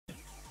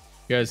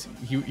Guys,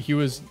 he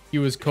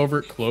was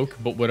covert cloak,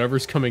 but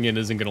whatever's coming in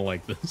isn't gonna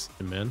like this,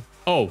 man.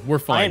 Oh, we're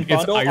fine.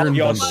 It's iron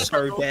You're bundle.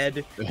 so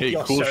dead. Hey,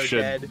 You're cool so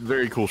shit. dead.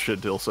 Very cool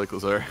shit Dill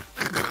cycles are.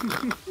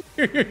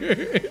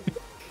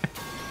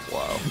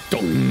 Wow.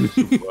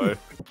 Bye.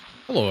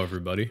 Hello,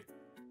 everybody.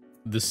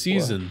 The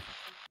season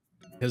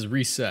has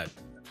reset,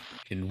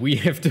 and we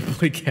have to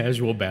play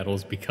casual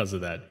battles because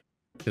of that.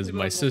 Because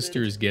my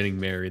sister is getting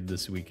married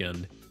this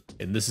weekend,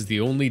 and this is the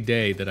only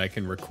day that I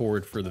can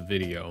record for the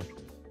video.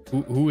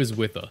 Who is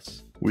with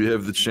us? We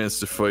have the chance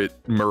to fight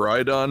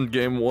Miraidon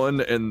game 1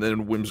 and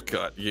then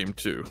Whimsicott game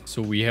 2.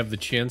 So we have the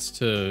chance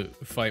to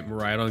fight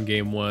Miraidon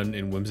game 1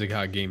 and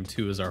Whimsicott game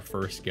 2 as our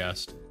first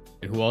guest.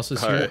 And who else is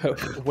here?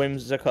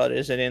 Whimsicott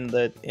isn't in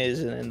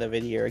the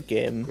video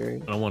game.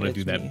 I don't want to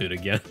do that bit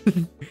again.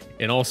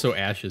 And also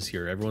Ash is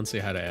here. Everyone say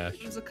hi to Ash.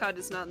 Whimsicott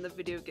is not in the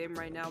video game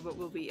right now, but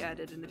will be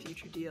added in the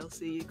future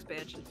DLC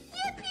expansion.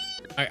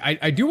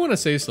 I do want to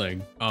say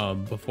something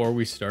before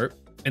we start.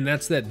 And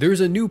that's that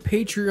there's a new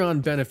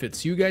Patreon benefit,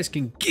 so you guys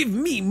can give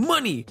me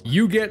money.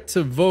 You get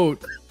to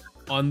vote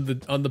on the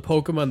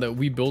Pokemon that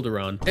we build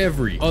around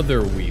every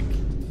other week.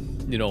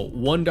 You know,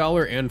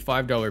 $1 and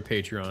 $5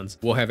 Patrons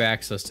will have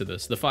access to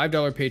this. The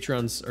 $5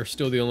 Patrons are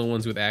still the only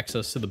ones with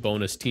access to the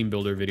bonus team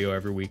builder video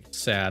every week.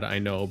 Sad, I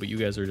know, but you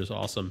guys are just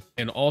awesome.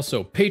 And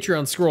also,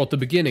 Patreon scroll at the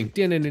beginning.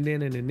 Hey,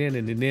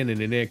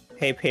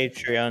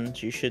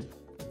 Patreons, you should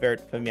vote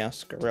for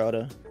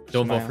Meowscarada.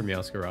 Don't vote for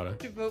Meowscarada.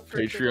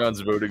 Patreon's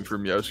voting for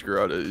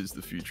Meowscarada is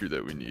the future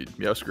that we need.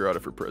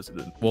 Meowscarada for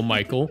president. Well,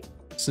 Michael,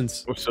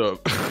 since what's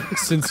up?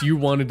 Since you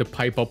wanted to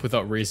pipe up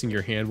without raising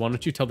your hand, why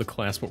don't you tell the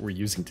class what we're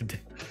using today?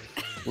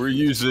 We're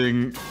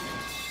using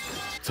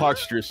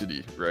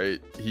Toxtricity, right?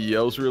 He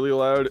yells really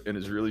loud and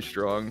is really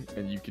strong,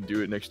 and you can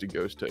do it next to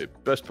Ghost type.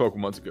 Best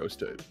Pokemon's a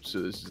Ghost type,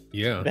 so this is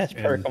best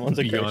Pokemon's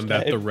a Ghost type. Beyond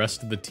that, the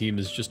rest of the team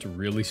is just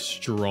really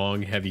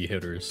strong heavy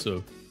hitters.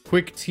 So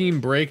quick team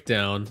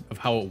breakdown of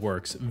how it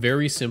works.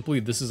 Very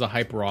simply, this is a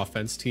hyper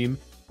offense team.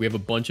 We have a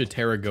bunch of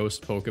Terra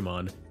Ghost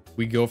Pokemon.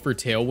 We go for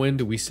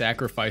Tailwind, we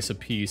sacrifice a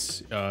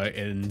piece,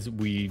 and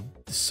we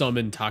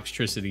summon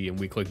Toxtricity, and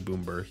we click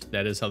Boom Burst.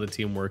 That is how the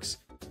team works.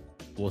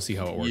 We'll see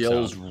how it works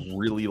Yells out.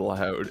 really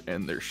loud,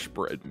 and their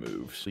spread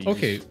moves. So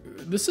okay,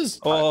 this is...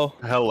 hello,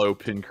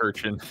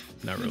 Pincurchin.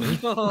 Not really.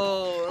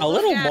 A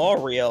little more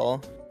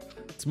real.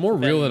 It's more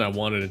real than I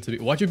wanted it to be.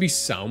 Watch it be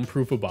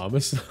soundproof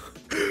Obamas.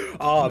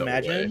 Oh, no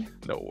imagine. Way.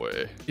 No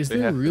way. Is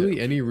there really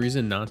any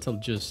reason not to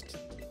just...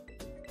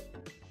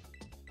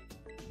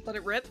 Let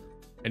it rip?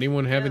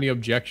 Anyone have any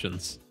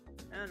objections?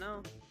 I don't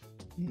know.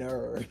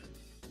 No.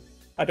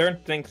 I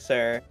don't think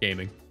so.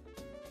 Gaming.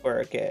 We're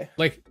okay.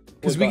 Like,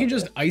 because we can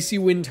just Icy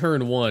Wind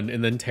turn 1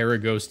 and then Terra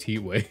Ghost Heat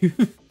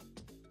Wave.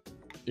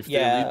 If they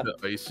lead the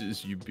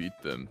Ices, you beat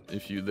them.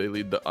 If they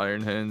lead the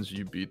Iron Hands,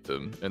 you beat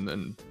them. And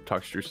then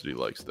Toxtricity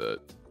likes that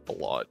a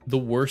lot. The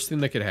worst thing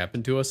that could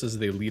happen to us is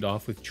they lead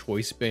off with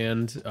Choice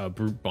Band,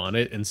 Brute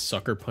Bonnet, and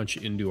Sucker Punch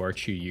into our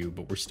Chi-Yu,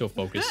 but we're still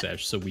Focus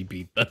Sash, so we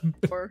beat them.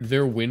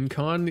 Their win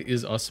con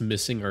is us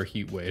missing our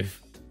Heat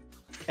Wave.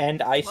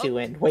 And Icy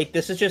Wind. Wait,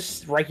 this is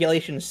just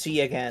Regulation C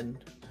again.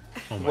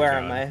 Oh my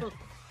Where God. am I?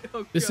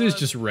 Oh, this is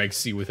just Reg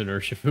C with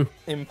Inertia.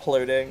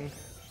 Imploding.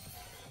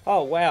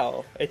 Oh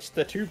wow, it's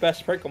the 2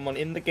 best Pokemon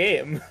in the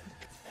game.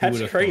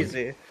 That's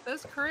crazy.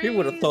 That's crazy. Who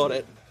would have thought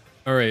it?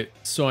 All right,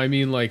 so I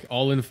mean, like,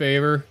 all in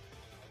favor?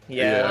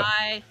 Yeah.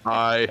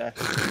 Hi.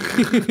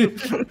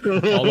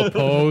 All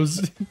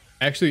opposed?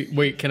 Actually,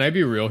 wait, can I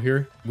be real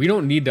here? We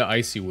don't need to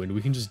Icy Wind.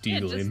 We can just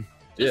Deagle.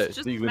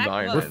 Just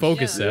Iron. We're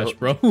Focus Sash,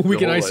 bro. We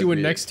can Icy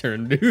Wind next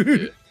turn,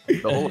 dude.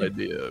 The whole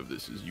idea of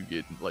this is you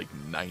get like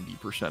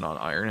 90% on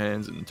Iron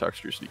Hands, and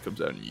Toxtricity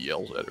comes out and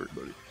yells at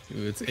everybody.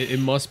 It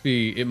must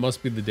be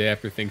the day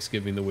after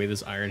Thanksgiving, the way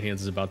this Iron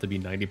Hands is about to be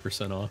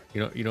 90% off.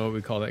 You know what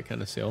we call that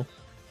kind of sale?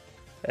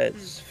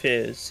 It's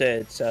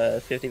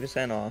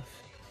 50% off.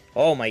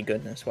 Oh my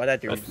goodness, why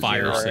did that do a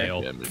fire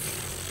sale? Damage.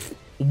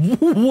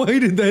 Why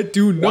did that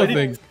do nothing?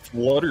 Why did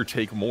Flutter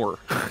take more?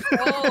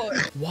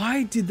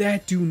 Why did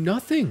that do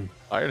nothing?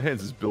 Iron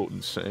Hands is built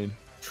insane.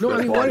 No,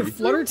 I mean, why did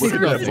Flutter take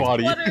nothing?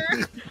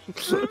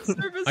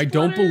 I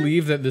don't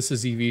believe that this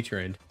is EV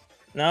trained.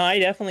 No, I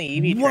definitely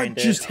EV trained What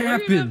just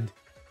happened?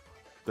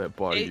 That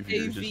body of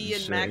yours is AV and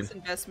insane. max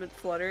investment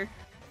Flutter.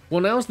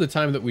 Well, now's the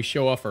time that we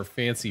show off our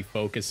fancy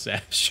Focus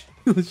Sash.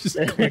 Let's just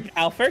click.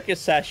 Our Focus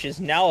Sash is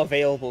now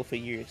available for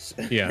use.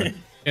 Yeah.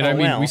 And I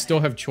mean, we still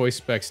have Choice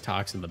Specs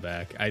Tox in the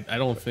back. I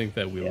don't think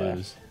that we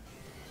lose.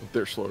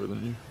 They're slower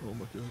than you. Oh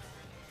my god.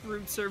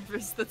 Room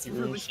service, that's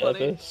really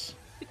funny.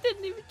 It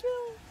didn't even kill.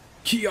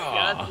 Kia!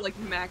 Yeah, like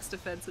max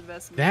defense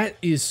investment. That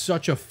is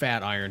such a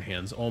fat Iron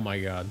Hands. Oh my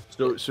god.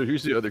 So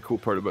here's the other cool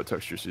part about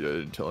Toxtricity I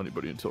didn't tell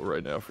anybody until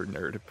right now for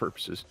narrative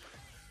purposes.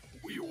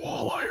 We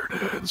wall Iron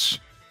Hands.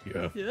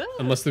 Yeah.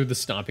 Unless they're the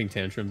Stomping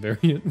Tantrum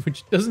variant,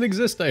 which doesn't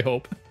exist, I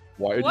hope.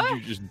 Why did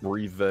you just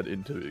breathe that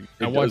into it?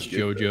 I watched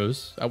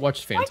JoJo's. I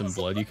watched Phantom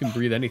Blood. You can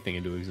breathe anything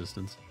into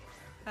existence.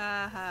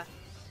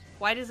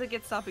 Why does it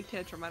get Stomping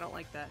Tantrum? I don't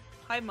like that.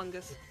 Hi,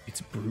 Mungus. It's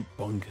Brute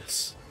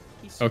Bungus.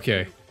 So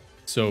okay,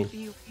 so...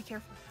 Be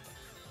careful.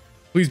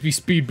 Please be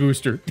speed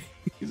booster.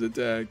 His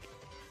attack.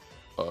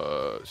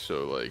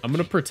 So like I'm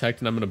gonna protect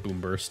and I'm gonna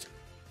boom burst.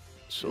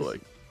 So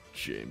like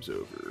James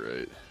over,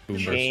 right? Boom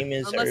burst. Shame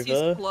is Unless he's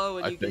over. slow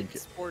and I you think-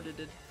 get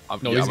sported.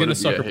 No, he's gonna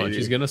sucker punch.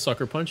 He's gonna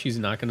sucker punch. He's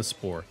not gonna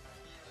spore.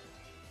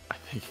 I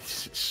think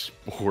he's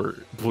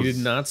sport. He did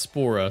not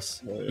spore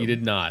us. He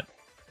did not.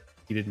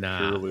 He did not.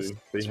 Surely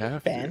they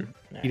have Ben?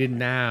 to. He did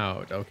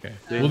not. Okay.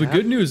 They Well, the have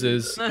good news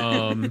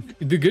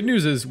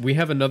is, we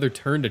have another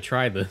turn to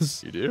try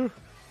this. You do?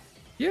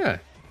 Yeah,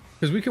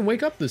 because we can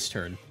wake up this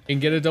turn and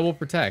get a double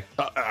protect.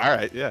 All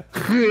right, yeah.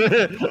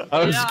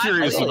 I was Yeah,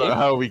 curious really- about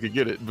how we could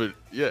get it, but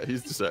yeah,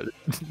 he's decided.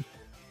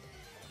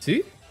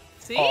 See?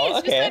 See, Oh,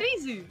 it's just that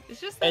easy. It's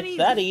just that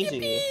easy. It's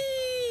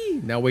that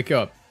easy. Now wake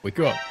up. Wake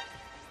up.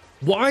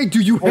 Why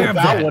do you have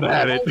that? one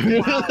had it. Oh,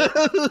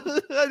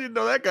 wow. I didn't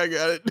know that guy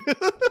got it.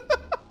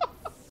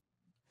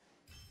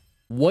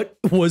 What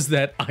was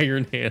that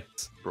Iron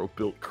Hands? Bro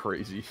built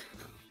crazy.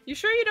 You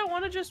sure you don't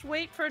want to just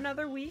wait for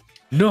another week?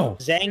 No.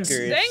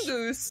 Zangers.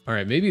 Zangoose. All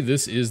right, maybe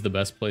this is the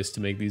best place to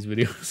make these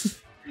videos.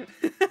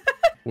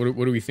 what are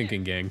we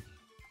thinking, gang?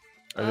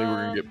 I think we're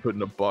gonna get put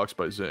in a box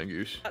by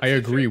Zangoose. Not I so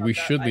agree. sure We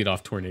about should that. lead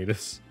off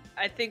Tornadus.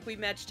 I think we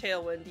match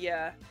Tailwind,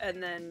 yeah,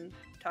 and then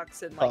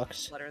Toxin like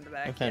Tox. flutter in the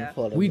back. And then Yeah,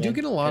 Flutter We do Man.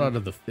 get a lot out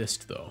of the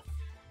fist, though.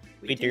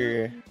 We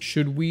do.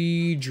 Should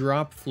we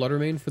drop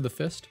Fluttermane for the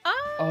fist?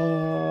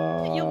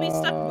 Oh. You'll be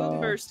stuck boom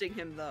bursting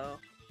him though.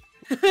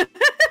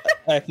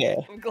 Okay.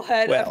 I'm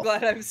glad. Well, I'm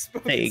glad I've there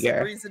spoken you some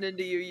go. reason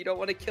into you. You don't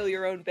want to kill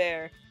your own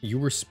bear. You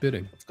were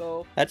spitting. Let's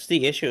go. That's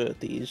the issue with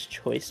these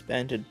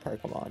choice-banded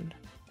Pokemon.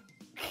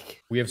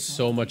 We have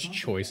so much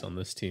choice on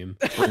this team.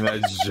 Bring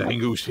that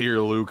Zangoose here,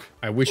 Luke.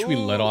 I wish we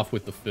let Ooh. off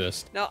with the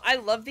fist. Now I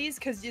love these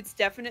because it's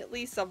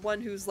definitely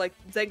someone who's like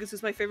Zangoose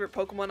is my favorite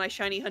Pokemon. I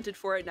shiny hunted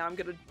for it. Now I'm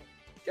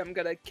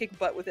gonna kick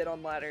butt with it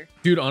on ladder.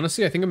 Dude,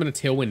 honestly, I think I'm gonna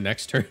Tailwind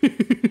next turn. I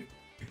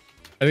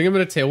think I'm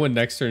gonna Tailwind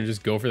next turn and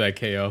just go for that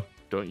KO.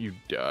 Don't you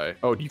die.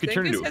 Oh, you could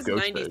turn into Zangoose a has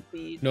ghost 90 type.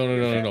 speed.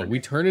 No. We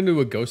turn into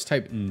a ghost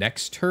type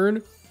next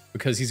turn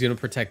because he's gonna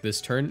protect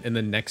this turn, and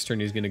then next turn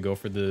he's gonna go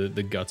for the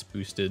guts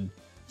boosted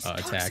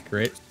attack,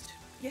 right?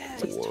 Yeah.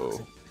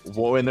 Whoa.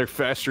 Whoa, and they're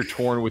faster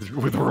torn with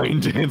rain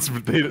dance,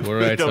 but they, What did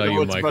they I don't tell know you,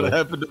 what's about to Michael?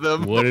 happen to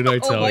them. What did I Oh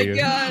tell my you?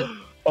 god.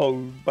 Oh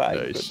my Nice.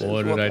 goodness.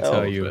 What did I the tell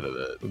hell? you? Out of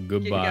that.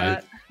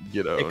 Goodbye.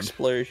 Get owned.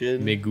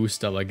 Explosion. Me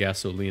gusta la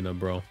gasolina,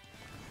 bro.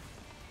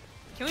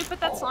 Can we put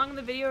that song in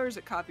the video or is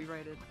it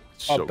copyrighted?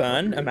 Oh,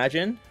 burn, good.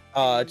 imagine.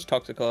 It's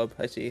Toxic Club,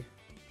 I see.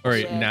 All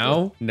right,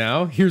 Yeah.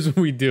 now here's what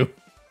we do.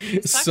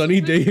 Sunny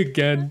day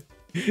again.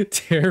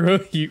 Terra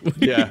heat wave.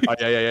 Yeah,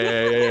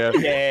 yeah.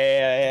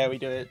 Yeah, we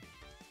do it.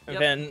 And Yep.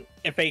 then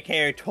if they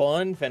carry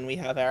torn, then we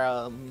have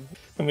our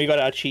and we got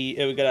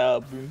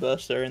our boom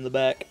buster in the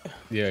back.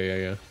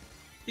 Yeah.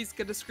 He's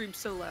gonna scream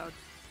so loud.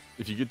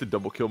 If you get the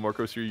double kill,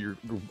 Marcos, here, you're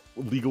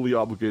legally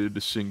obligated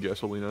to sing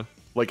Gasolina.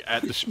 Like,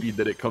 at the speed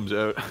that it comes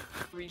out.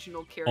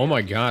 Regional karaoke. Oh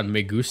my god,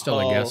 me gusta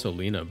la Oh.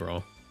 gasolina,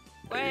 bro.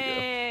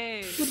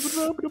 Way.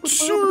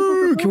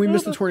 Sure. Can we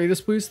miss the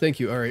tornadoes, please? Thank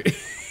you. All right.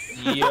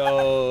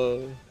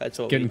 Yo, that's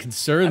what Getting we,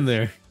 concerned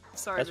there.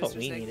 Sorry, That's what Mr.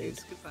 we Zangoose. needed.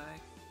 Goodbye.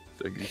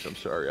 Zangoose, I'm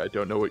sorry. I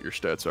don't know what your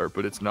stats are,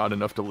 but it's not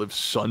enough to live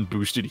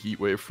sun-boosted heat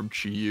wave from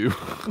Chi-Yu.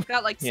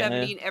 Got like Yeah.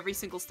 70 in every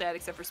single stat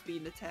except for speed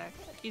and attack.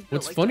 He's built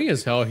What's like funny that.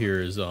 as hell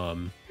here is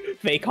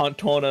they can't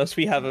taunt us.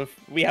 We have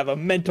a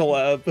mental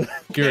herb.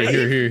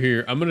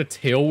 here. I'm gonna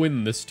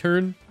tailwind this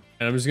turn,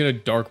 and I'm just gonna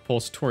dark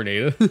pulse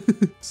tornado.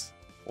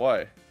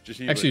 Why? Just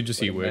heat Actually, wave. just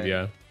Like heat a wave, man.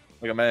 yeah.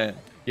 Like a man.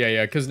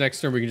 Yeah, because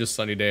next turn we can just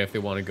sunny day if they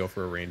want to go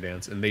for a rain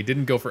dance, and they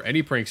didn't go for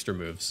any prankster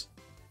moves.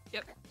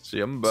 Yep. See,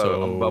 I'm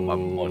about my So,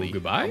 money.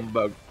 goodbye?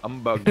 I'm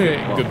about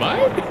getting my Goodbye?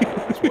 money.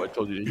 That's why I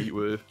told you to heat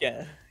wave.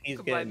 Yeah, he's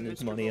Goodbye, getting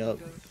his Mr. money up,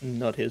 Golden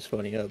not his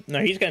funny up.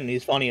 No, he's getting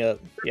his funny up.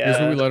 Yeah. Here's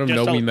where we let him just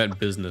know we don't- meant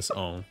business.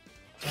 Oh,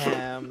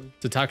 Um,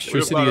 the What about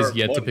Toxtricity is our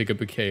yet to money? pick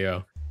up a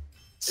KO.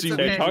 See,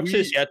 okay. Tox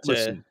is yet to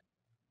listen,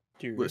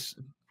 do.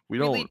 listen. We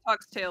We don't. lead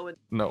Tox Tailwind.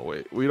 No,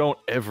 wait. We don't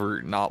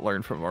ever not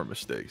learn from our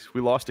mistakes. We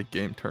lost a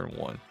game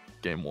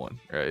game one,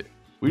 right?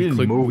 We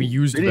didn't move. We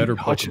used We didn't better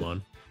touch it.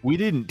 Pokemon. We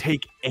didn't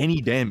take any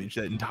damage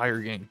that entire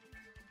game.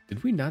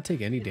 Did we not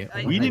take any I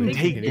damage? We didn't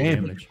take any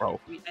damage, bro.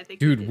 I think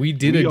Dude, we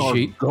did We a are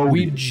we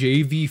goated.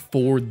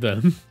 JV4'd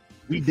them.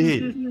 We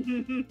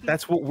did.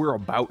 That's what we're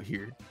about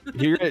here.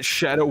 Here at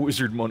Shadow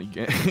Wizard Money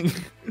Gang.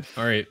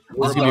 All right,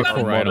 We're let's give you a about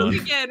full ride money.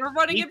 on. again. We're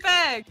running it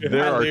back.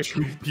 There are Yeah,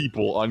 2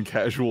 people on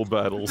casual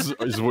battles,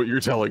 is what you're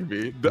telling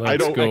me. I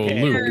Let's don't go, I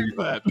Luke. believe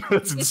that.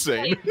 That's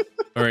insane.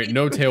 All right,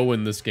 no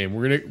tailwind this game.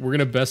 We're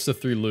gonna best of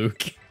 3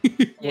 Luke.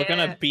 We're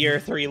gonna beer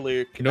 3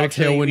 Luke. No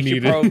Actually, tailwind we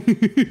should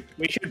needed.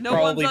 we should No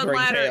one's probably on bring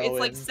ladder. It's Tailwind.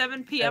 like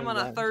 7 p.m. on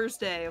a and,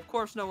 Thursday. Of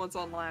course, no one's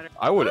on ladder.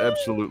 I would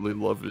absolutely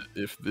love it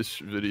if this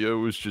video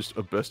was just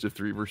a best of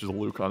 3 versus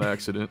Luke on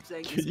accident.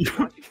 Zangoose Can is you,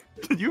 watching.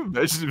 can you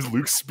imagine if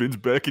Luke spins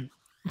back and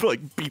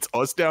like beats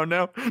us down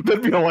now?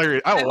 That'd be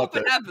hilarious. I I want hope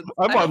it that. happens.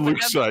 I'm I on hope it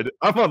Luke's happens. side.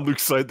 I'm on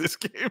Luke's side this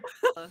game.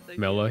 Thank you.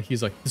 Mela,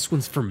 he's like, this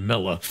one's for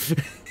Mela.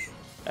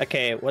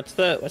 Okay, what's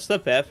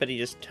the bet that he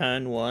just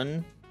turn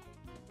 1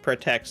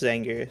 protects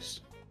Zangoose?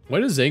 Why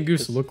does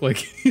Zangoose look like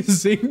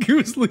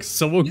Zangoose looks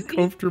so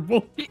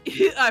uncomfortable?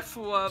 I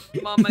flew up.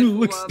 Mom, I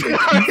flew up.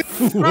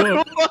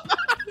 Mom,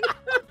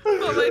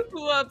 I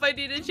flew up. I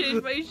need to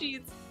change my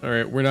sheets. All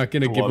right, we're not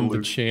gonna give him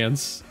the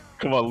chance.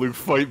 Come on, Luke,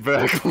 fight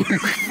back. Luke,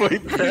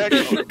 fight back.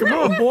 Come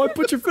on, boy,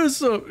 put your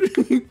fists up.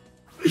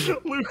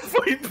 Luke,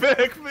 fight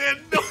back,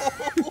 man. No.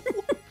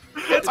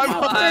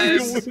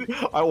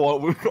 I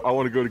want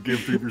to go to Game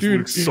 3 versus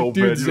Luke so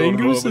bad.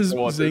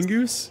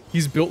 Zangoose,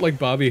 he's built like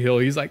Bobby Hill.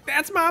 He's like,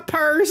 that's my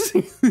purse.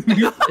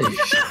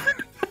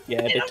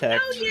 Yeah,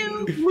 detect.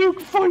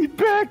 Luke, fight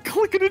back.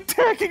 Click an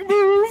attacking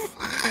move.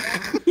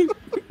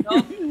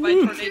 My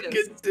tornadoes. You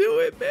can do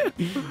it, man.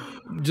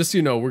 Just so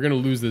you know, we're gonna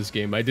lose this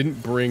game. I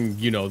didn't bring,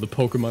 the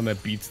Pokemon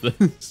that beats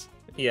this.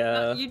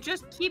 Yeah. You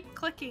just keep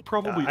clicking.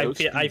 Probably I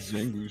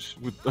Zangoose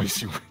with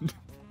Icy Wind.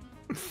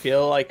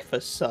 feel like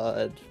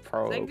Facade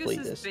probably Zangoose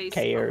is this based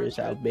KO is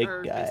on our big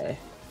or guy.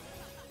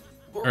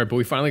 All right, but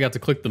we finally got to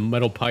click the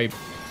metal pipe.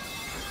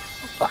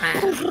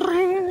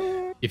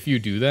 If you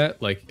do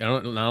that, like,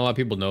 not a lot of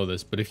people know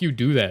this, but if you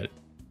do that,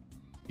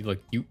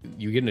 you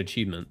get an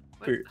achievement.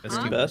 That's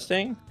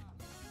bursting.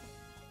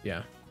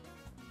 Yeah.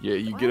 Yeah,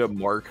 you get a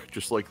mark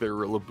just like their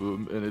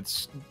Rillaboom, and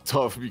it's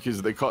tough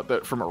because they caught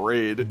that from a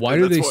raid. Why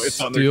do they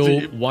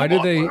still? Why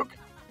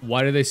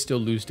do they still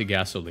lose to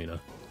Gasolina?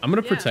 I'm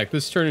gonna protect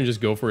this turn and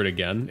just go for it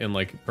again and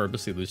like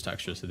purposely lose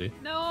Toxtricity.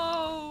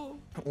 No.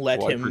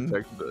 Let him.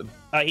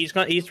 He's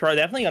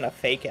definitely gonna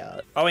fake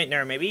out. Oh wait,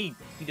 no, maybe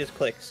he just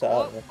clicks.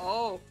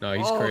 No,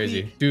 he's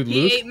crazy, dude.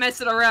 He Luke ain't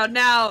messing around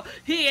now.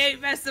 He ain't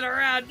messing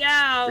around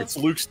now. It's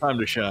Luke's time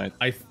to shine.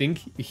 I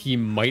think he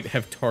might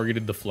have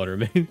targeted the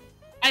Fluttermane.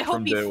 I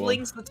hope he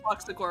flings the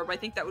Toxic Orb. I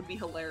think that would be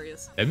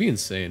hilarious. That'd be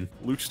insane.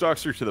 Luke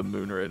stalks her to the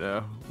moon right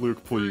now.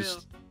 Luke,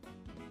 please.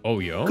 Oh,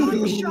 yo.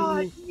 Good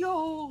shot,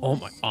 yo. Oh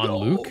my, on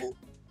Luke?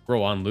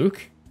 Bro, on Luke?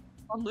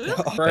 On Luke?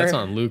 That's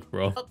on Luke,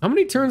 bro. How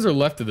many turns are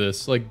left of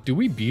this? Like, do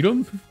we beat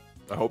him?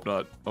 I hope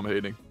not. I'm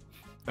hating.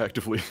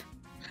 Actively.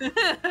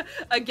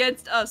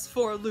 Against us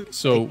for Luke.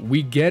 So,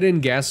 we get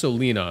in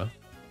Gasolina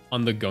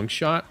on the Gunk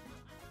Shot,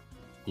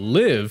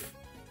 live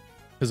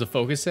as a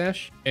Focus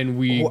Sash, and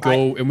we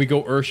go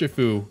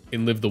Urshifu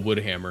and live the Wood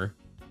Hammer.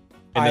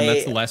 And then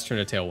that's the last turn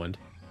of Tailwind.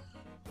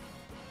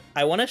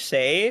 I want to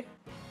say...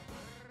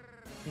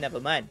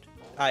 Never mind.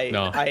 I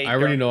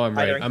already know I'm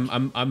right.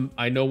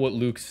 I know what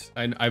Luke's.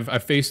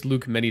 I've faced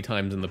Luke many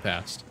times in the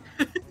past.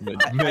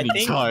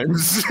 Many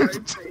times.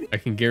 I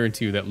can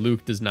guarantee you that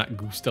Luke does not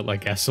gusta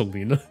like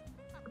Gasolina.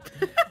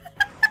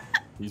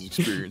 He's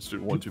experienced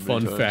it one too many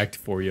times. Fun fact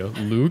for you: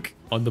 Luke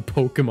on the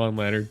Pokemon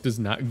ladder does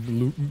not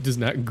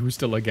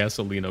gusta like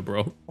Gasolina,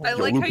 bro. I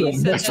like how you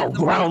said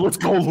that. Let's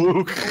go,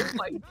 Luke. Oh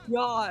my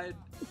god.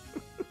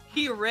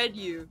 He read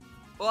you.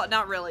 Well,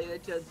 not really. They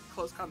did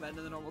close combat in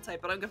the normal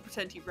type, but I'm gonna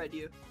pretend he read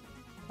you.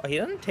 Oh, he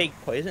doesn't take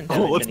poison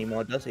damage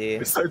anymore, does he?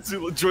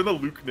 Join the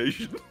Luke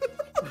Nation.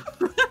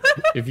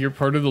 If you're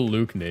part of the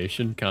Luke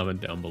Nation, comment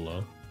down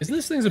below. Isn't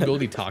this thing's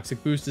ability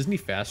Toxic Boost? Isn't he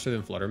faster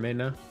than Fluttermane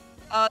now?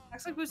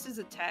 Toxic Boost is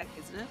attack,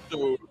 isn't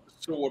it?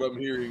 So what I'm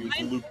hearing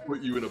is Luke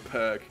put you in a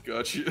pack.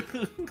 Gotcha.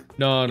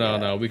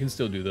 No. We can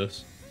still do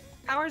this.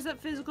 Powers up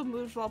physical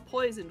moves while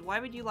poisoned. Why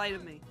would you lie to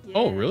me? Yeah.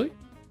 Oh, really?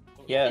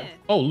 Yeah.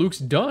 Oh, Luke's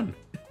done.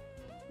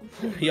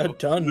 You're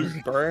done,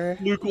 bruh.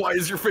 Luke, why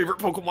is your favorite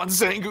Pokemon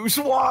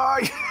Zangoose?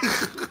 Why?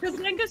 Because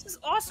Zangoose is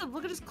awesome.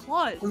 Look at his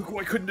claws. Luke,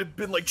 why couldn't it have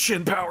been like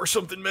Shin Power or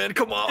something, man?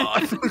 Come on.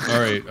 All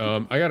right,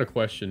 I got a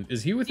question.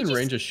 Is he within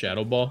range of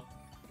Shadow Ball?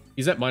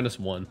 He's at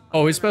 -1.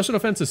 Oh, his special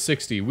defense is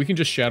 60. We can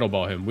just Shadow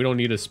Ball him. We don't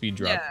need a speed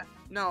drop. Yeah.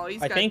 No,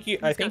 I think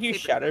you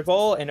Shadow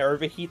Ball and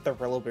overheat the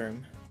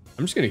Rillaboom.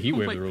 I'm just gonna Heat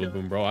Wave the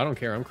Rillaboom, bro. I don't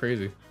care. I'm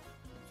crazy.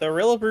 The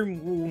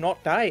Rillaboom will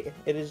not die.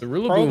 It is the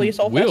Rillaboom probably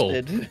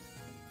assault-vested.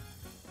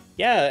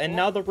 Yeah, and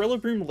now the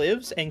Rillaboom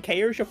lives and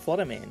KOs your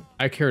Fluttermane.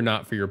 I care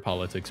not for your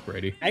politics,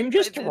 Brady. I'm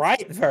just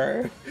right,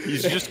 though.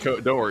 He's just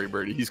don't worry,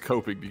 Brady. He's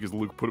coping because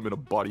Luke put him in a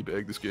body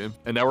bag this game,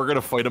 and now we're gonna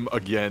fight him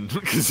again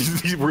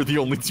because we're the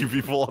only two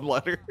people on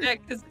ladder. Yeah,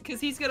 because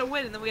he's gonna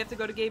win, and then we have to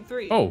go to game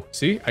 3. Oh,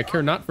 see, I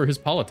care not for his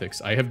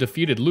politics. I have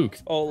defeated Luke.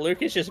 Oh,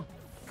 Luke is just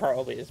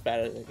probably as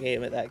bad at the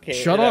game at that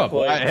game. Shut up!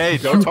 Hey,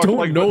 don't talk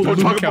like know don't Luke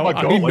talk about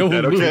I know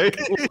like that, Luke.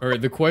 okay? All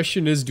right, the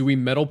question is, do we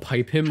metal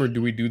pipe him or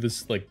do we do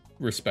this like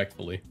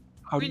respectfully?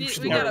 We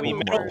gotta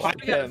metal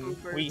pipe him.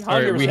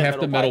 All right, we have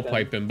to metal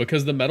pipe him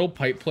because the metal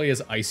pipe play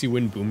is Icy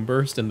Wind Boom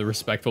Burst and the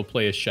respectful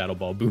play is Shadow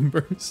Ball Boom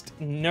Burst.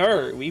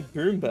 No, we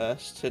Boom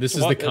Burst. This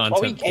is the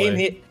content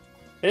play.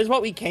 This is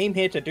what we came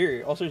here to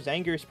do. Also,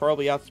 Zangoose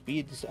probably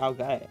outspeeds our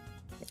guy.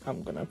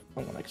 I'm gonna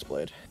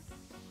explode.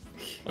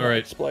 All right,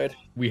 explode.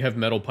 We have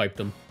metal piped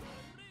him.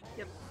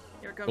 Yep,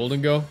 here it comes.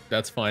 Golden Go,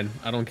 that's fine.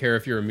 I don't care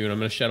if you're immune. I'm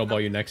gonna Shadow Ball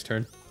you next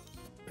turn.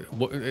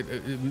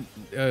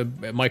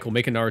 Michael,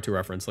 make a Naruto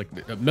reference, like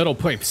metal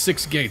pipe,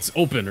 6 gates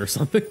open or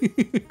something.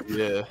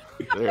 Yeah,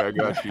 there, I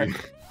got you.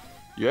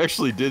 You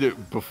actually did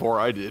it before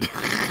I did.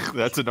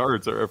 That's a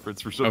Naruto reference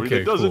for somebody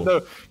that doesn't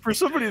know. For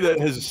somebody that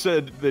has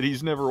said that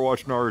he's never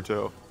watched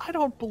Naruto, I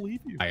don't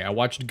believe you. I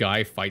watched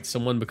Guy fight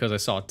someone because I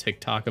saw a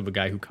TikTok of a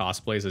guy who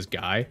cosplays as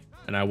Guy,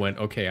 and I went,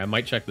 okay, I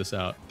might check this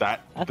out.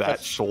 That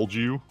sold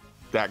you.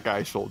 That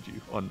guy sold you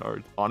on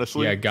Nard.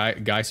 Honestly. Yeah,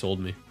 guy sold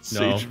me.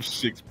 No. Sage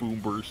 6 boom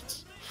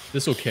bursts.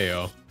 This will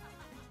KO.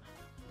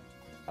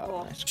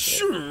 Oh, This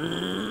kills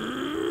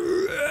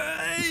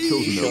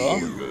no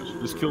golden ghost.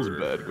 This kills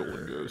bad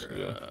golden ghost.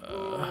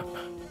 Yeah.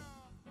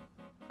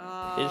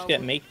 You just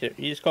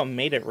got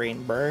made it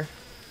rain, bro.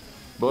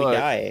 But We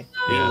die.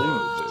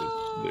 yeah,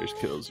 there's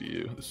kills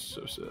you. This is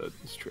so sad.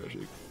 This is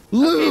tragic.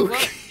 Luke.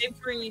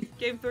 Okay,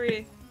 game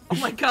three. Oh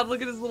my god,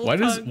 look at his little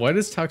tongue. Why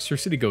does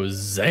Toxtricity go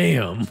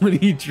zam when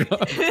he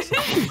drops?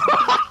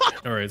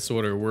 All right, so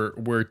what are we're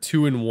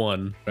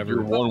 2-1. You're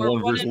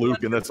 1-1 versus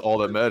Luke, and that's all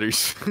that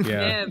matters.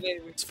 Yeah.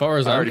 Baby. As far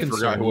as I I'm already forgot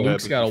concerned, what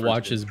Luke's happened got to in the watch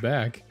first his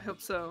back. I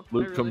hope so.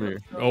 Luke, I really come hope here.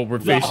 so. Oh, we're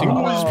facing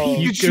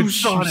Pikachu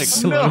Sonic,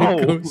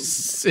 no!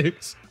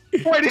 6.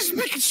 Why does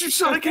Pikachu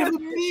Sonic have a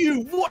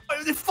Mew? What?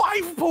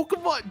 5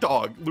 Pokemon?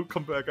 Dog, Luke,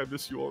 come back. I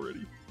miss you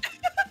already.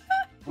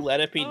 Let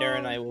it be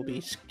known I will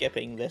be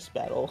skipping this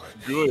battle.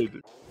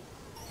 Good.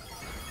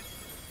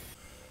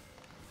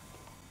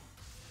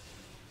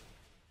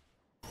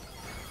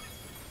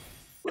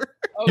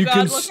 Oh You god,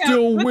 can look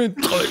still out. win.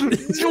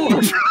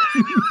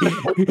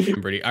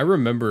 Brady, I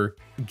remember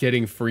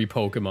getting free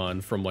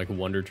Pokemon from like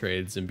Wonder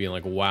Trades and being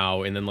like,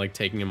 wow, and then like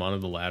taking them onto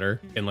the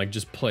ladder and like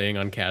just playing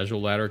on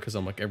casual ladder because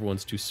I'm like,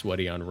 everyone's too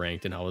sweaty on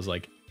ranked, and I was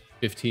like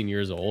 15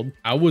 years old.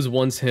 I was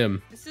once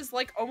him. This is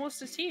like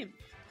almost a team.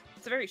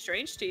 It's a very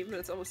strange team, but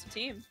it's almost a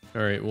team.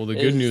 All right, well, the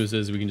good news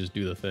is we can just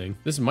do the thing.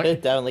 This might.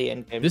 It's definitely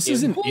in-game. This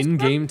is an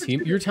in-game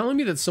team. You're telling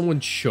me that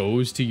someone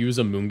chose to use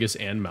Amoonguss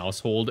and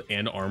Mousehold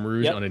and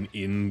Armorooge on an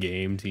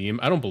in-game team?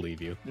 I don't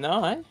believe you.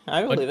 No,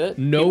 I believe it.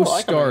 No People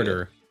like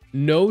starter.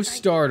 No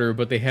starter,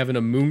 but they have an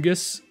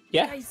Amoonguss.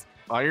 Yeah. Guys,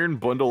 Iron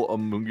Bundle,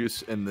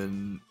 Amoonguss, and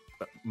then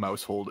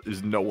Mousehold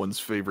is no one's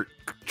favorite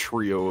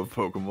trio of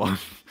Pokemon.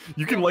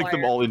 You can like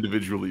them all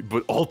individually,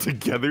 but all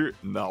together,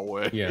 no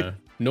way. Yeah.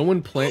 No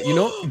one play. You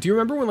know, do you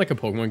remember when like a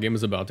Pokemon game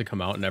was about to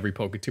come out and every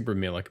PokeTuber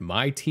made like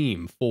my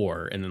team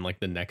for, and then like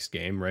the next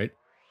game, right?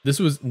 This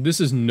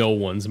is no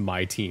one's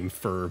my team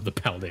for the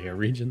Paldea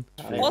region.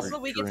 also,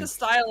 we get to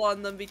style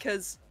on them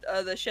because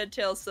the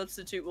Shed-Tail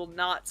substitute will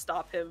not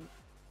stop him.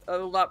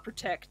 Will not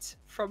protect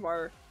from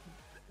our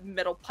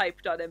metal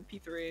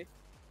pipe.mp3.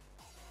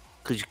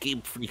 Because your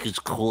Game Freak is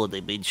cool and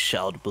they made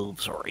sound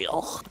moves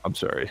real. I'm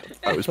sorry.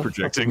 I was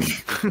projecting.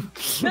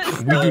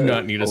 We do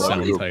not need a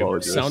sound to type.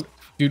 apologize.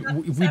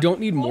 Dude, we don't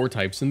need more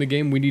types in the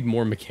game. We need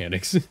more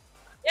mechanics.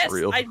 Yes,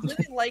 Real. I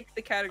really like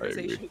the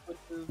categorization of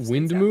wind moves.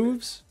 Wind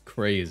moves?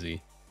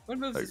 Crazy.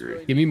 Wind moves is agree.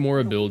 really Give me more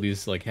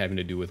abilities like having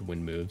to do with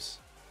wind moves.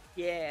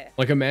 Yeah.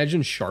 Like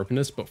imagine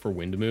sharpness, but for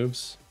wind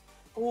moves.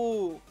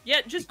 Ooh.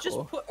 Yeah, just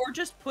Cool.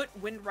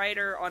 put Wind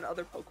Rider on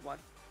other Pokemon.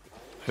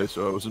 Hey,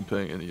 so I wasn't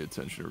paying any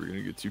attention. Are we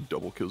gonna get 2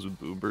 double kills with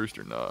Boom Burst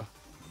or nah?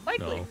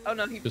 Likely. No, Oh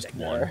no, he just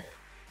protected one.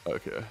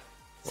 Okay.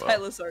 Wow.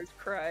 Silasar's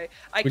cry.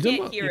 I We done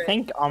can't what- hear You it.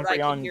 think but I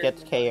can Umbreon hear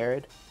gets it.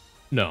 KO'd?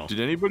 No. Did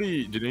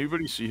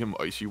anybody see him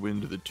Icy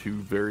Wind the 2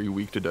 very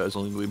weak to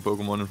Dazzling Gleam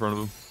Pokemon in front of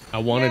him? I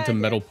wanted Yeah, to yeah.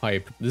 metal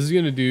pipe. This is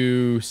gonna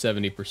do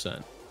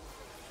 70%.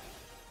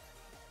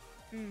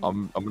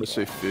 I'm gonna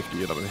say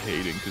 50, and I'm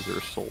hating because they're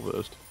a Soul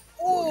Vest.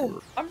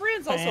 Ooh,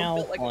 Umbreon's also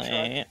built like a truck.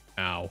 Wait.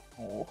 Ow.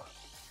 Oh.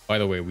 By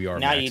the way, we are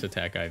Now max you-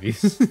 attack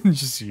IVs.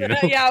 Just so you know.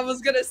 Yeah, I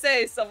was gonna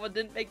say someone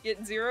didn't make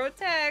it 0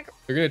 attack.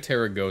 They're gonna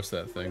Terra Ghost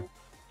that thing.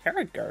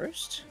 Terra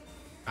Ghost?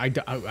 I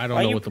don't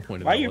know what the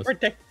point of why that you was.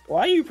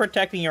 Why are you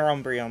protecting your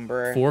Umbreon,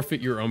 bro?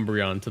 Forfeit your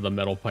Umbreon to the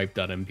metal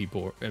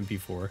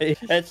pipe.mp4.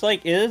 It's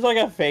like, it is like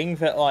a thing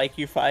that like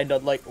you find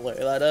on like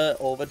Loretta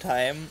all the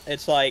time.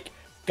 It's like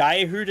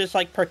guy who just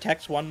like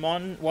protects one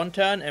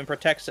turn and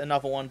protects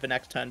another one the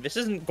next turn. This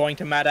isn't going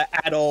to matter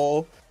at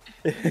all.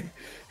 Okay.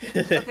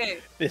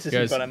 This isn't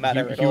Guys, gonna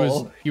matter at he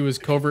all. he was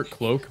covert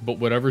cloak, but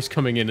whatever's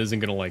coming in isn't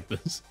gonna like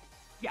this.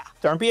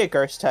 Don't be a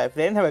ghost type.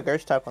 They didn't have a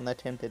ghost type on their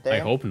team, did they? I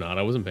hope not.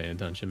 I wasn't paying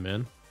attention,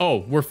 man. Oh,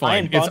 we're fine.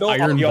 Iron It's Bundle?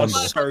 Iron Oh, you're Bundle.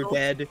 so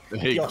dead.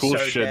 Hey, You're cool so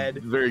shit.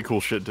 dead. Very cool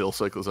shit Dill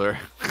Cycles are.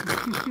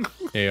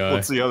 Hey,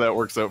 Let's see how that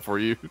works out for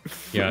you.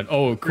 yeah.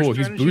 Oh, cool.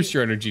 He's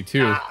booster energy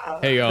too.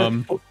 Hey,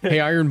 hey,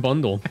 Iron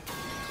Bundle.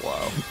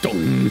 Wow.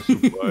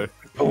 Goodbye,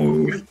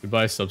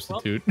 Bye.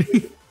 substitute.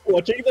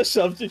 Watching the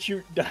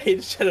substitute die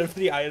instead of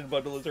the Iron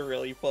Bundle is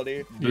really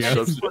funny. The Yeah.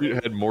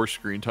 substitute had more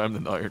screen time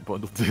than the Iron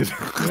Bundle did.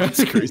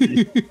 That's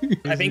crazy.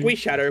 I think we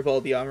Shadow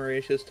Balled the Armor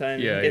this time.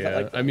 Yeah, Is that, yeah.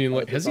 like, I mean,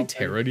 like, or has he something?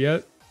 terra'd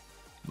yet?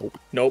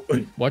 Nope.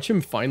 Watch him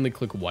finally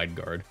click wide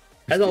guard.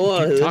 That's a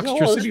lot. That's a lot of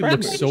Toxtricity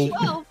looks spread. so.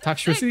 12,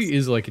 Toxtricity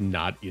is like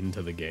not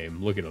into the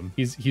game. Look at him.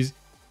 He's just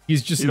You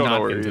don't know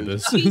not where he into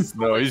is. this.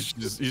 No, he's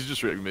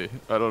just rigging me.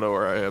 I don't know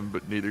where I am,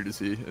 but neither does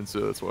he, and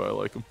so that's why I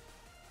like him.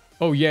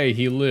 Oh yay,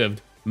 he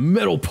lived.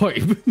 Metal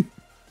pipe.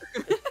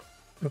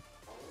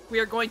 We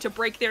are going to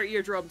break their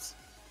eardrums.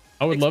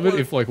 I would love it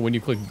Explode. if, like, when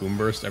you click Boom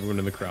Burst, everyone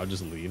in the crowd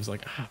just leaves.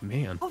 Like, ah,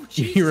 man. Oh,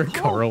 You hear a jeez.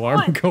 car Oh, alarm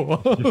what? go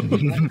off.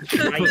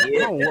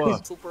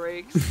 Pencil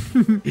breaks.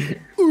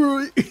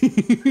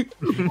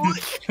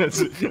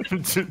 That's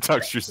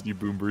Toxtricity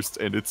Boom Burst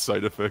and its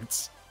side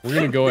effects. We're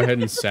gonna go ahead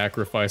and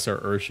sacrifice our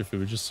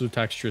Urshifu just so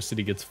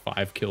Toxtricity gets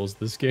 5 kills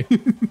this game.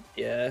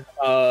 Yeah.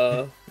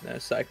 No,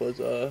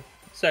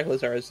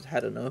 Cyclizar has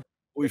had enough.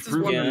 We've This is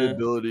proven one- the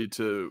ability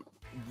to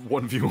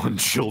 1v1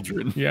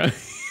 children, Yeah.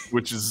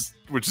 which is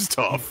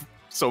tough.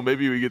 So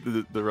maybe we get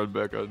the run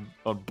back on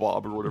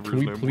Bob or whatever Can his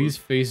we name please was.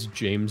 face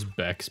James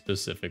Beck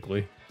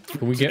specifically?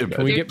 Can we get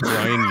Imagine.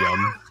 Brian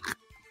Yum? Can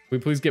we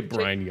please get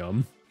Brian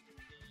Yum?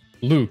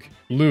 Luke.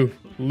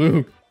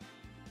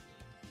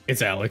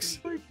 It's Alex.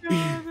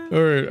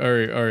 All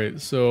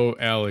right. So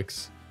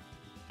Alex,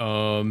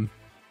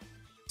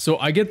 so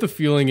I get the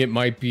feeling it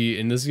might be,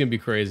 and this is gonna be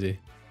crazy.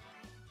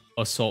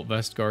 Assault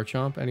Vest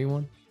Garchomp,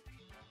 anyone?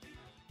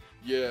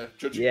 Yeah.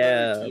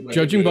 Yeah.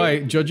 Judging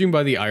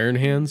by the Iron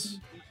Hands,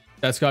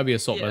 that's gotta be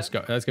Assault Yeah. Vest.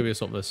 That's gotta be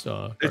Assault Vest.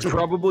 It's Garchomp.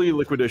 probably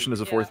Liquidation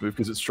as a fourth Yeah. move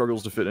because it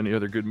struggles to fit any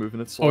other good move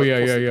in its slot. Oh yeah.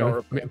 plus the power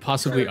up.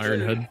 Possibly Sure.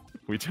 Iron Head.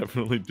 We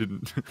definitely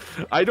didn't.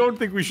 I don't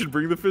think we should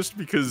bring the fist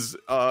because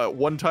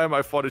one time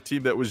I fought a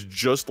team that was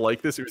just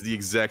like this. It was the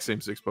exact same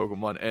 6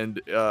 Pokemon,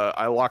 and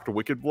I locked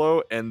Wicked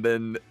Blow, and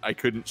then I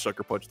couldn't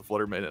Sucker Punch the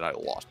Flutterman, and I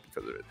lost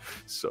because of it.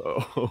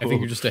 So I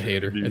think you're just a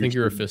hater. I think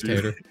you're a fist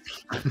hater.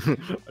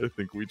 I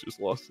think we just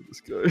lost to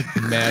this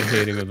guy. Mad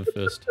hating of the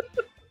fist.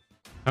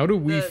 How do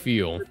we The-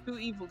 feel? The 2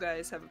 evil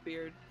guys have a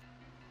beard.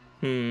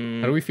 How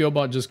do we feel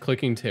about just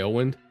clicking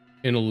Tailwind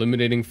and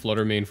eliminating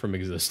Fluttermane from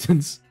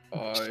existence?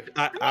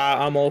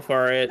 I'm all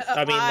for it.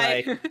 I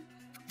mean,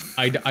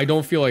 like, I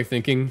don't feel like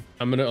thinking.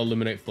 I'm gonna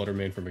eliminate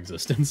Fluttermane from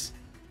existence.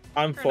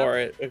 I'm Fair for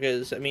it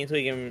because it means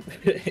we can.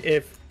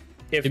 if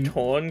It-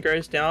 Torn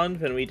goes down,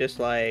 then we just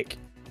like,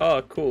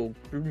 oh cool,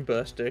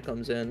 Broombuster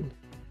comes in.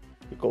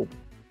 We go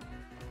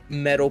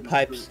metal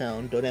pipe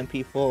sound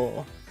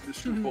 .mp4.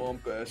 Mr.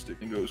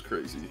 Bombastic and goes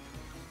crazy.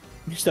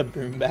 Mr.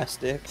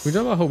 Broombastic. Can we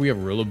talk about how we have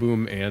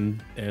Rillaboom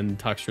and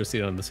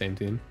Toxtricity on the same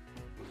team?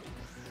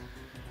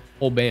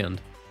 Whole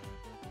band.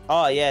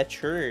 Oh yeah,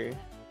 true.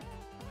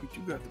 We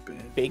do got the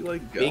band. Big We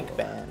like big Gala.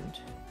 band.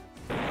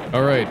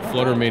 All right,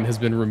 Fluttermane has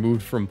been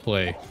removed from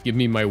play. Give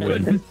me my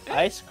win.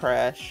 Ice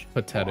Crash.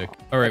 Pathetic.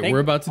 All right, think- we're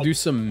about to do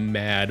some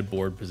mad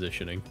board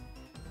positioning.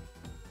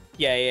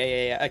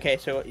 Yeah. Okay,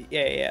 so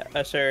yeah.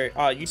 So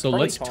you. So probably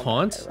let's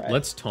taunt. that, right?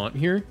 Let's taunt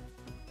here.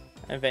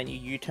 And then you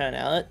U-turn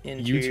out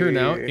into. You turn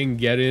out and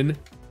get in.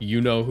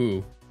 You know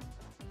who?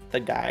 the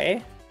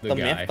guy, The the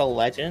guy. myth, the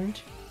legend.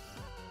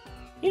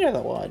 You know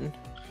the one.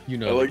 You I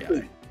know like the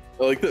guy. that.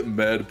 I like that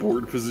mad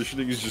board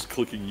positioning is just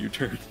clicking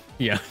U-turn.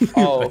 Yeah.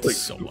 Oh, That's Like,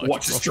 so much.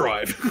 watch this bro.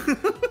 drive.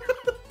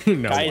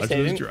 No, Guys, watch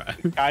they this didn't-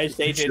 drive. Guys,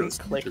 they Just didn't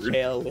click U-turn.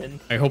 Tailwind.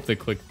 I hope they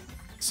click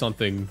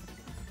something.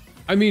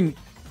 I mean,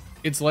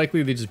 it's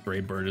likely they just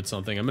Brave Birded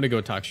something. I'm gonna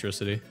go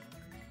Toxtricity.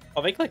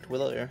 Oh, they clicked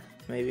Willow,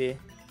 maybe.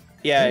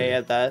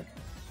 Yeah, that.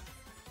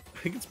 I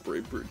think it's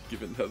Brave-Bird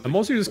given how. I'm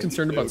also just they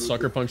concerned about doubted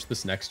Sucker it. Punch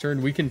this next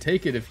turn. We can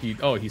take it if he.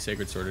 Oh, he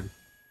Sacred Sworded.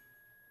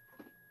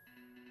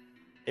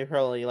 They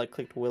probably like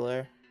clicked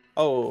Willow.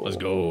 Oh, Let's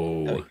There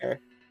we go. go.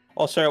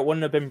 Also, it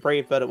wouldn't have been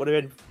Brave, but it would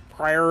have been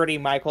Priority,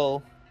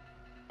 Michael.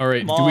 All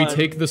right, Come do we on.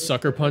 take the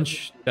Sucker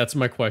Punch? That's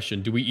my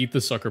question. Do we eat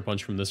the Sucker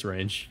Punch from this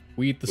range?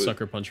 We eat the Wait.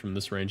 Sucker Punch from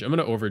this range. I'm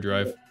gonna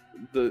Overdrive.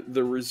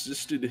 The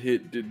resisted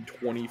hit did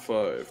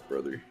 25,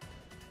 brother.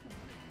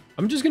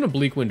 I'm just gonna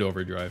Bleak Wind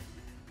Overdrive.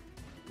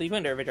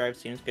 Cleveland Overdrive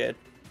seems good.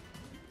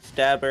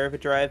 Stab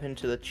Overdrive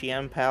into the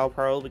Chiam Pal,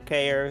 probably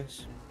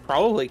KOs.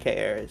 Probably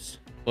KOs.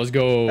 Let's That was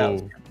go.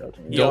 good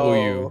building.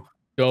 W. Yo.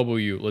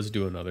 W. Let's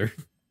do another.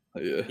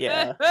 Yeah.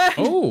 Yeah.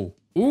 Oh,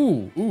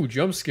 ooh,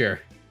 jump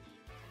scare.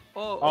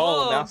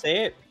 Oh, now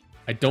say it.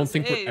 I don't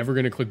think we're Save. ever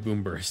gonna click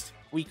Boom Burst.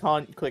 We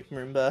can't click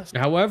Moonburst.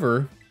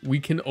 However, we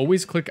can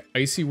always click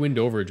Icy Wind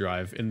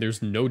Overdrive, and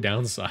there's no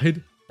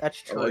downside.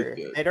 That's I like true.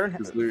 that, They don't.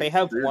 'cause They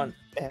have they're- one.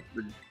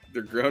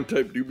 Their ground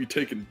type do be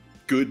taking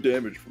good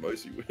damage from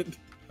Icy Wind.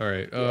 All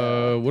right,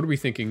 Yeah. what are we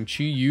thinking?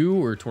 Chi Yu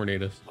or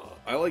Tornadus?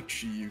 I like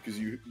Chi-Yu because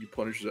you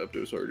punish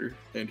Zapdos harder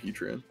and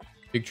Heatran.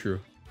 Big true.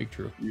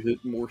 You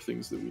hit more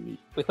things that we need.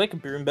 We click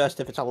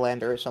Broomburst if it's a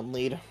lander or some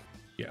lead.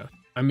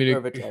 I mean,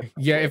 Overdrive.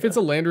 yeah, if it's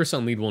a Landorus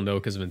on lead, we'll know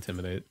because of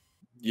Intimidate.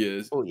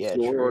 Yeah, Oh, yeah,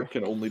 Zoroark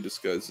true. can only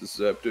disguise as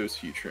Zapdos,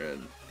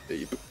 Heatran,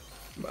 Ape,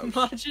 Mouse.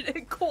 Majin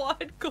and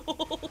Quad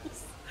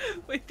Goals.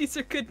 Wait, these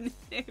are good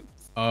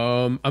names.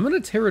 I'm gonna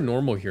Terra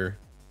Normal here,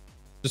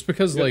 just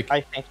because Yeah. like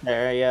I think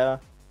there, yeah.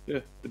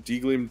 Yeah, the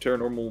D-Gleam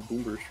Terranormal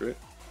Boomburst,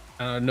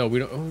 right? no, we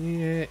don't. Oh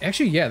yeah,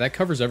 actually yeah, that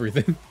covers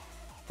everything.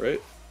 Right?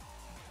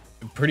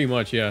 Pretty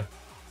much, yeah.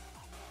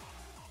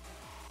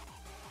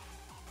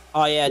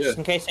 Oh yeah, just Yeah.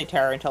 in case they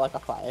Terra into like a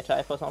fire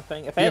type or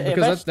something. If Yeah, if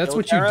because that's still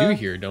what you do Terra-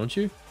 here, don't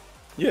you?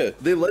 Yeah,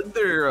 they led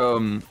their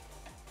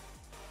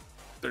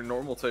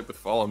normal type with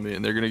Follow Me,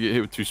 and they're gonna get hit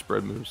with 2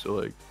 spread moves. So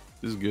like,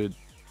 this is good.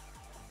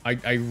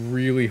 I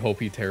really hope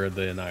he Terra'd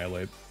the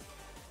Annihilate.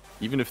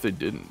 Even if they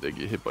didn't, they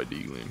get hit by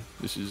D-Gleam.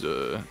 This is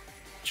a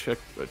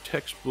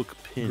textbook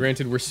pin.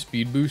 Granted, we're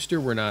speed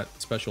booster, we're not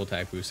special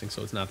attack boosting,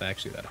 so it's not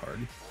actually that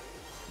hard.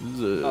 This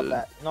is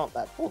Not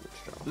that full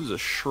strong. This is a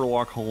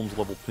Sherlock Holmes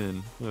level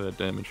pin. Look at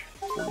that damage.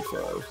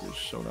 45. It's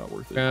so not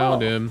worth it.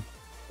 Found Oh. him.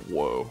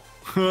 Whoa.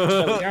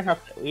 So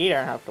we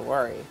don't have to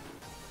worry.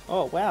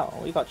 Oh wow,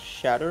 we got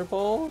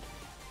Shatterbolt.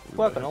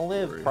 We're gonna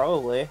live,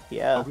 probably.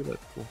 Yeah. Oh,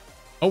 that's cool.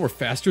 Oh, we're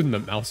faster than the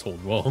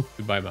Mousehold. Well,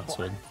 goodbye,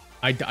 Mousehold.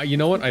 You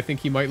know what? I think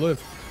he might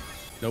live.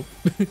 Nope.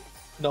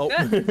 Nope.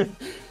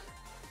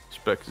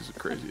 Specs is a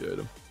crazy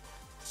item.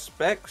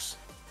 Specs.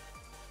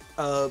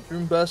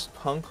 Boomburst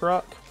Punk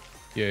Rock.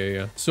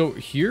 Yeah. So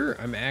here,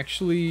 I'm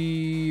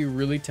actually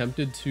really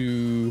tempted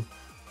to.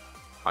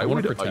 I wanna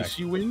would protect.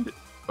 Icy Wind.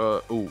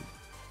 Oh,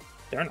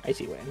 They're an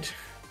Icy Wind.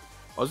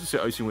 I was gonna say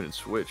Icy Wind and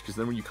switch, because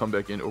then when you come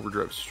back in,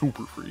 Overdrive's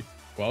super free.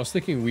 Well, I was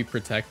thinking we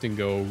protect and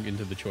go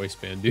into the choice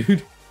band,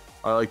 dude.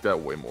 I like that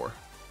way more.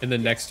 And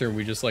then next turn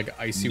we just like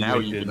Icy Now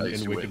Wind you can and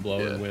Icy Wicked Wind, Blow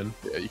yeah. and win.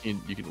 Yeah,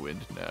 you can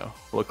wind now.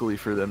 Luckily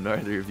for them,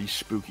 neither of these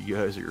spooky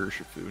guys are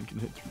Urshifu and can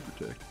hit through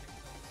protect.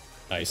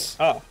 Nice.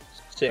 Oh,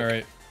 sick. All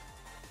right.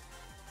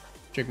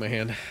 Shake my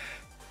hand.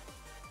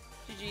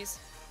 GG's.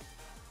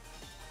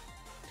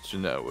 So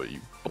now what? You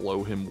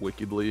blow him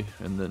wickedly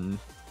and then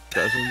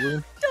Dazzling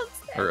Wind Don't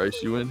say or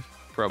Icy Wind?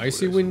 Probably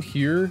Icy Wind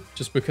here,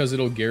 just because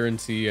it'll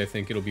guarantee. I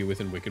think it'll be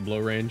within Wicked Blow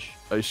range.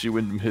 Icy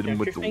Wind and hit him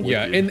with the wind.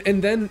 Yeah,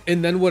 and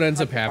then what ends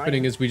up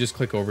happening is we just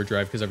click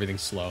Overdrive because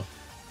everything's slow.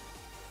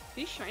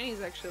 These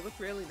shinies actually look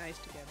really nice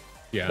together.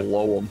 Yeah.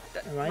 Blow him.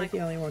 Am I the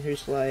only one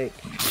who's like?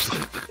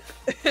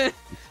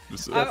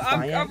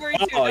 I'm worried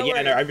too. Oh don't yeah,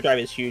 worry. no, Overdrive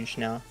is huge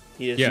now.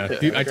 Yeah,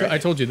 dude, I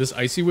told you this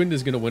Icy Wind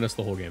is gonna win us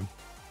the whole game.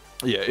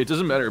 Yeah, it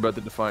doesn't matter about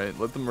the Defiant.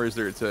 Let them raise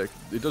their attack.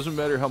 It doesn't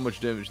matter how much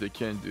damage they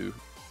can do.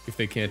 If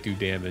they can't do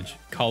damage,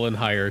 Colin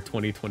Higher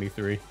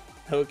 2023.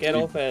 He'll get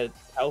off a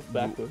health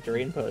back with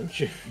Drain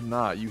Punch.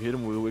 Nah, you hit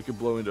him with a Wicked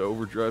Blow into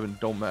Overdrive and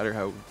don't matter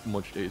how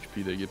much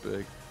HP they get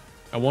back.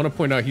 I want to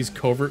point out he's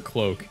Covert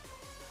Cloak.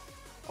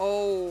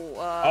 Oh,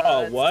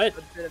 that's what?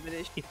 a bit of an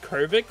issue. He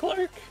Curved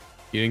Clerk?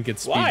 He didn't get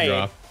speed Why?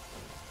 drop.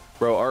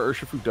 Bro, our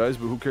Urshifu dies,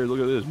 but who cares?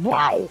 Look at this.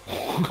 Wow!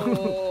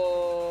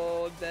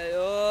 Oh,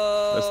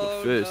 That's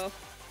the fist. No.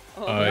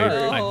 Oh,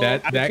 Uh, no.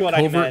 that That's what I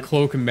Covert meant.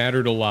 Cloak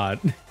mattered a lot.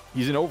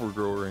 He's in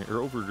Overgrow range,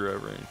 or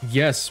Overdrive range.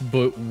 Yes,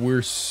 but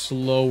we're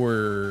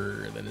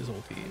slower than his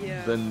ulti.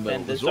 Yeah. Then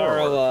Then the Zoroark.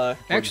 Zoro,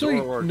 Actually,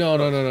 Zoroark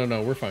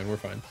no. We're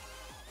fine.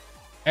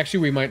 Actually,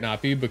 we might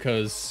not be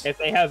because. if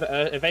they've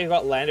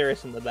got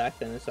Landorus in the back,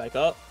 then it's like,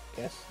 oh,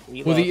 guess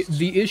we Well, lost.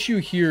 the issue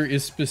here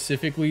is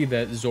specifically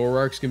that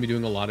Zoroark's gonna be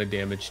doing a lot of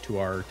damage to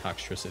our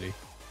Toxtricity.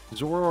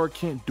 Zoroark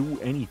can't do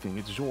anything.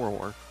 It's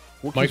Zoroark.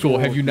 What can Michael,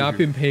 have Zoroark you not do?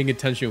 been paying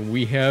attention?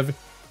 We have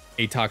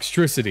a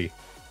Toxtricity.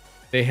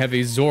 They have a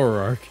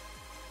Zoroark.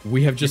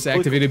 We have just click-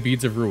 activated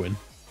Beads of Ruin.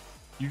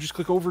 You just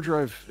click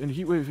Overdrive and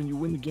Heatwave and you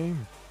win the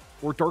game.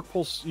 Or Dark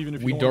Pulse, even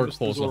if you We don't Dark miss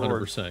the Pulse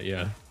Zoroark. 100%,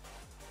 yeah.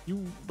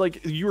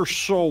 You're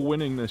so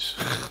winning this.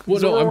 Well,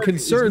 no, I'm Zoroark is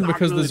concerned not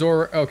because good. the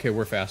Zoroark... Okay,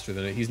 we're faster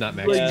than it. He's not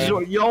maxed Like, Yeah.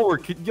 out.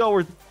 y'all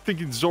were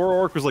thinking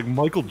Zoroark was like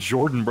Michael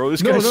Jordan, bro.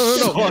 This No, guy no,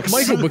 sucks.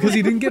 Michael, because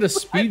he didn't get a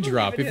speed believe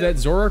drop. in If him. that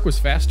Zoroark was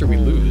faster, we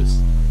lose.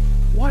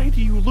 Why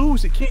do you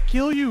lose? It can't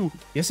kill you.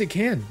 Yes, it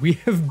can. We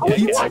have Oh,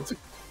 Beats what?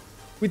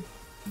 with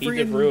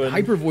Beads of freaking Ruin.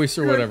 Hyper Voice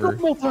or whatever.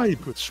 Multi.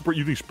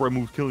 You think Spray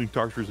Move's killing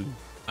Toxtricity?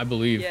 I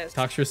believe Yes.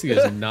 Toxtricity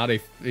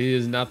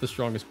is not the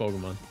strongest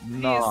Pokemon. He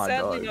is Nah,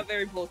 sadly dog. not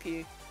very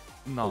bulky.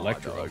 Nah,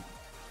 Electro. dog.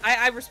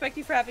 I respect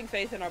you for having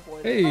faith in our boy.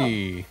 though.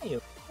 Hey, Hey,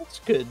 that's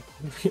good.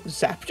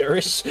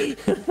 Zapdos.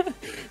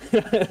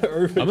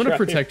 I'm gonna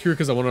protect here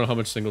because I want to know how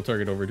much single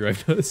target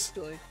overdrive does.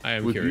 Actually. I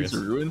am With curious.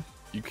 Beats of Ruin,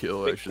 you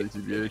kill actually,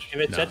 TBH. If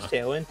it Nah. sets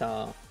Tailwind,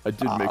 I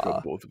did make Ah.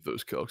 up both of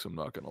those calcs, I'm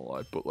not gonna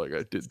lie, but like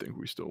I did think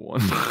we still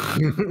won.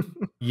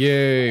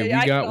 Yay, we I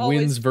can got always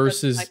wins trust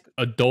versus Mike.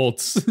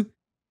 adults.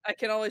 I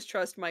can always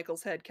trust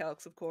Michael's head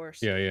calcs, of course.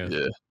 yeah.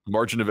 Yeah,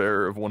 margin of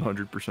error of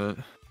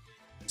 100%.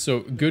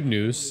 So good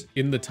news.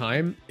 In the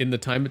time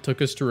it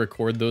took us to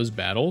record those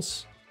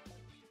battles.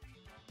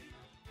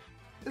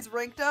 Is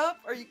ranked up?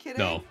 Are you kidding?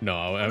 No,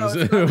 I no, was,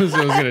 it's I was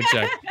gonna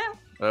check.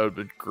 That would have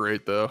been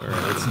great though. All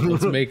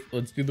right,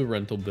 let's do the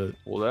rental bit.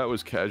 Well, that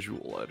was Casual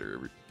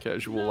Ladder.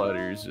 Casual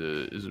Ladder is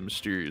a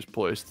mysterious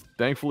place.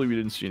 Thankfully, we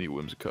didn't see any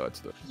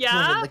Whimsicots though. it's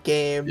not in Yeah. the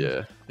game.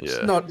 Yeah, It's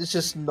yeah. not. It's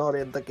just not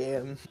in the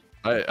game.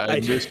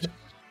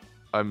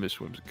 I miss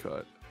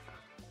Whimsicott.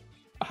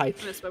 I I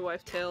miss my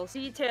wife Tails.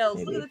 See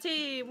Tails, look at the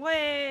team.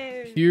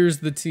 Way. Here's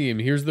the team.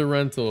 Here's the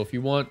rental. If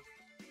you want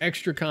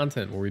extra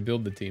content where we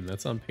build the team,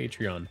 that's on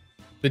Patreon.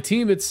 The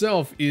team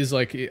itself is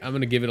like, I'm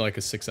gonna give it like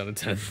a 6 out of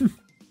 10.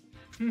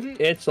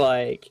 It's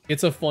like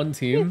It's a fun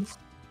team,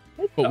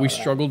 but we alright.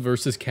 struggled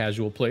versus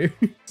casual players.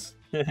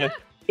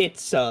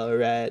 it's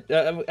alright.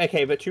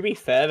 Okay, but to be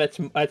fair, that's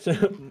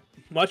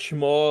much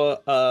more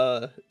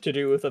to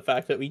do with the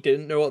fact that we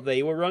didn't know what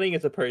they were running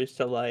as opposed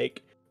to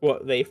like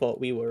what they thought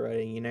we were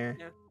running. You know.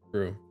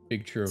 True.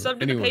 Big true. Sub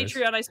to Anyways, the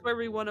Patreon. I swear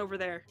we won over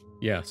there.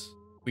 yes.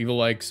 Leave a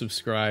like,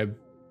 subscribe.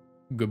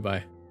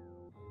 Goodbye.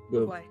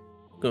 Good- Why?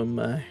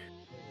 Goodbye.